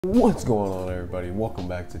What's going on, everybody? Welcome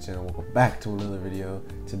back to the channel. Welcome back to another video.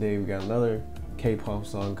 Today we got another K-pop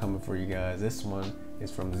song coming for you guys. This one is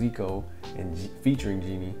from ZICO and featuring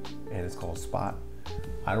JENNIE, and it's called Spot.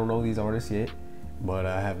 I don't know these artists yet, but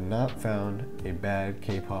I have not found a bad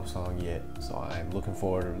K-pop song yet, so I'm looking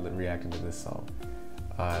forward to reacting to this song.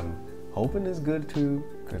 I'm hoping it's good too,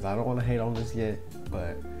 because I don't want to hate on this yet,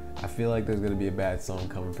 but I feel like there's going to be a bad song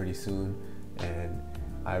coming pretty soon, and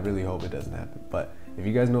I really hope it doesn't happen. But if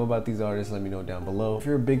you guys know about these artists, let me know down below. If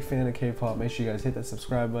you're a big fan of K-pop, make sure you guys hit that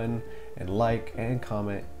subscribe button and like and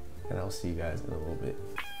comment, and I'll see you guys in a little bit.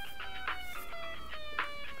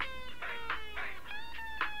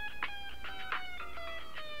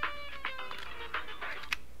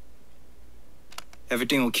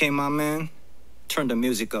 Everything okay, my man? Turn the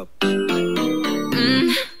music up. We're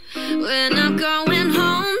not going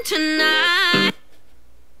home tonight.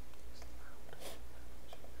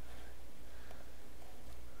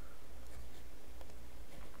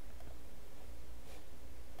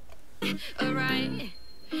 Alright.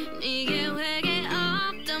 이게 회개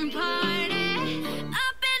없던 party.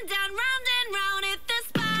 Up and down, round and round at the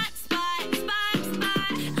spot, spot, spot,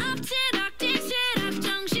 spot. 엎치락 뒤치락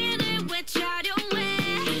정신을 외쳐려해.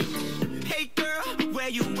 Hey girl, where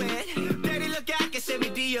you at? Daddy look at get send me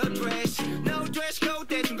the address. No dress code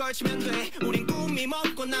대충 걸치면 돼. 우린 꿈이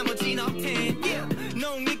먹고 나머진 업텐. Yeah.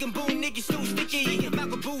 농익은 분위기 so sticky.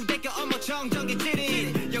 마구 부대껴 어머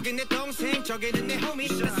정정해지린. 여긴 내 동생 저기는 내 homie.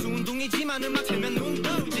 나 순둥이지만 음악 틀면 눈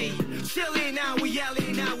떠오르지. Silly now we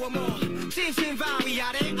yelling now one more. 진심 바위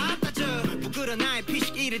아래 앞다져. 부끄러 나의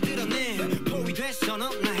피식이를 드러내. 포위 됐어 너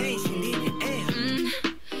나 행신이.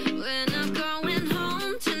 We're not going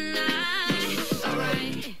home tonight.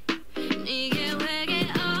 Alright. 이게 회개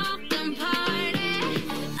없던 party.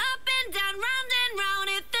 Up and down, round and round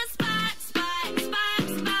at the spot, spot, spot,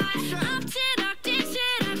 spot. 엎치락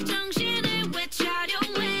뒤치락 정신을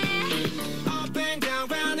외쳐려해. Up and down,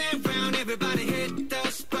 round and round, everybody hit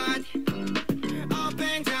the spot. Up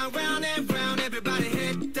and down, round and round, everybody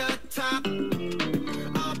hit the top.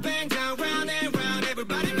 Up and down, round and round,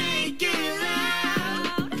 everybody make it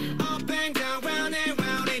loud. Up and down, round and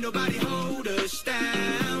round, ain't nobody hold us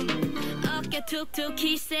down. 어깨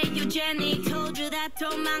툭툭히 say you Jenny. Told you that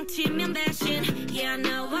도망치면 배신. Yeah, I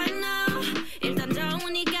know. 일단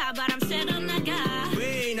더우니까 바람 쐬러 나가.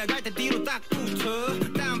 왜 나갈 때 뒤로 딱 붙어.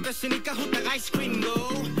 땀 뺐으니까 후딱 아이스크림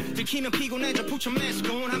고. 들키면 피곤해져 붙여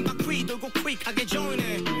매스콘. 한 바퀴 돌고 quick하게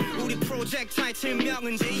join해. 우리 프로젝트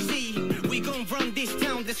타이틀명은 JZ. We gon' run this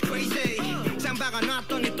town that's crazy. 짱박아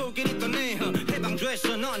놨더니 또 길이 떠내.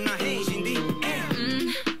 해방됐어 넌 나 행신디.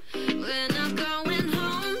 We're not going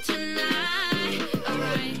home tonight.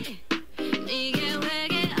 Alright. 이게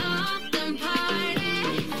회개 없던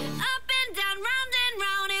party. Up and down, round and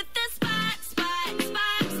round at the spot, spot,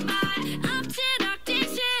 spot, spot. 엎치락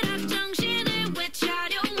뒤치락 정신을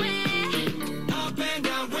외쳐려해. Up and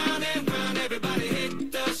down, round and round, everybody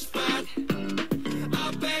hit the spot.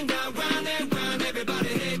 Up and down, round and round, everybody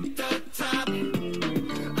hit the top.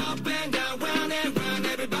 Up and down, round and round,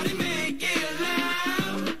 everybody make it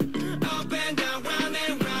loud. Up and down, round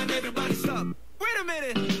and round, everybody stop. Wait a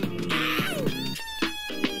minute.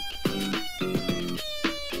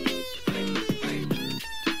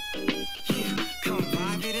 Yeah, come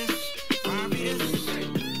vibe with us, vibe with us.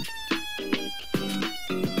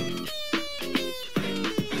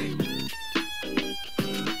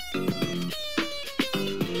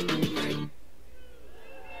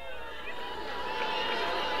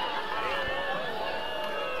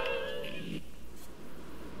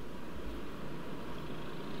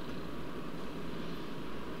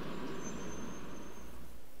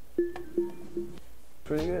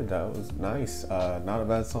 Pretty good. That was nice. Not a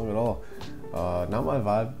bad song at all. Not my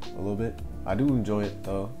vibe a little bit. I do enjoy it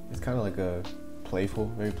though. It's kind of like a playful,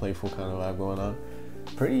 very playful kind of vibe going on.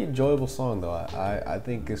 Pretty enjoyable song though. I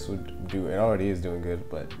think this would do. It already is doing good,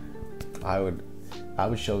 but I would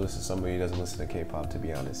show this to somebody who doesn't listen to K-pop, to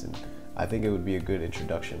be honest. And I think it would be a good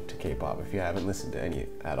introduction to K-pop if you haven't listened to any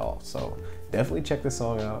at all. So definitely check this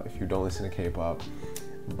song out if you don't listen to K-pop.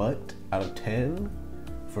 But out of 10.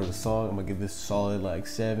 For the song, I'm gonna give this solid like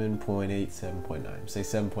 7.8, 7.9. Say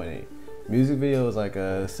 7.8. Music video is like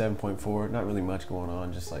a 7.4. Not really much going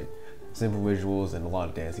on, just like simple visuals and a lot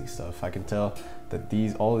of dancing stuff. I can tell that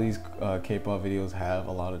all these K-pop videos have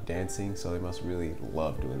a lot of dancing, so they must really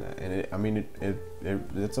love doing that. And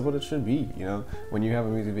it's what it should be, you know. When you have a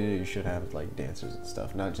music video, you should have like dancers and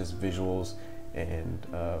stuff, not just visuals and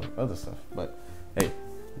other stuff. But hey,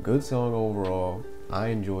 good song overall. I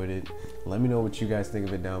enjoyed it. Let me know what you guys think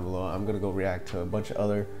of it down below. I'm gonna go react to a bunch of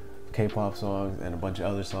other K-pop songs and a bunch of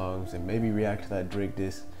other songs, and maybe react to that Drake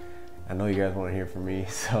diss I know you guys want to hear from me,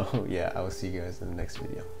 so yeah, I will see you guys in the next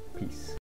video. Peace.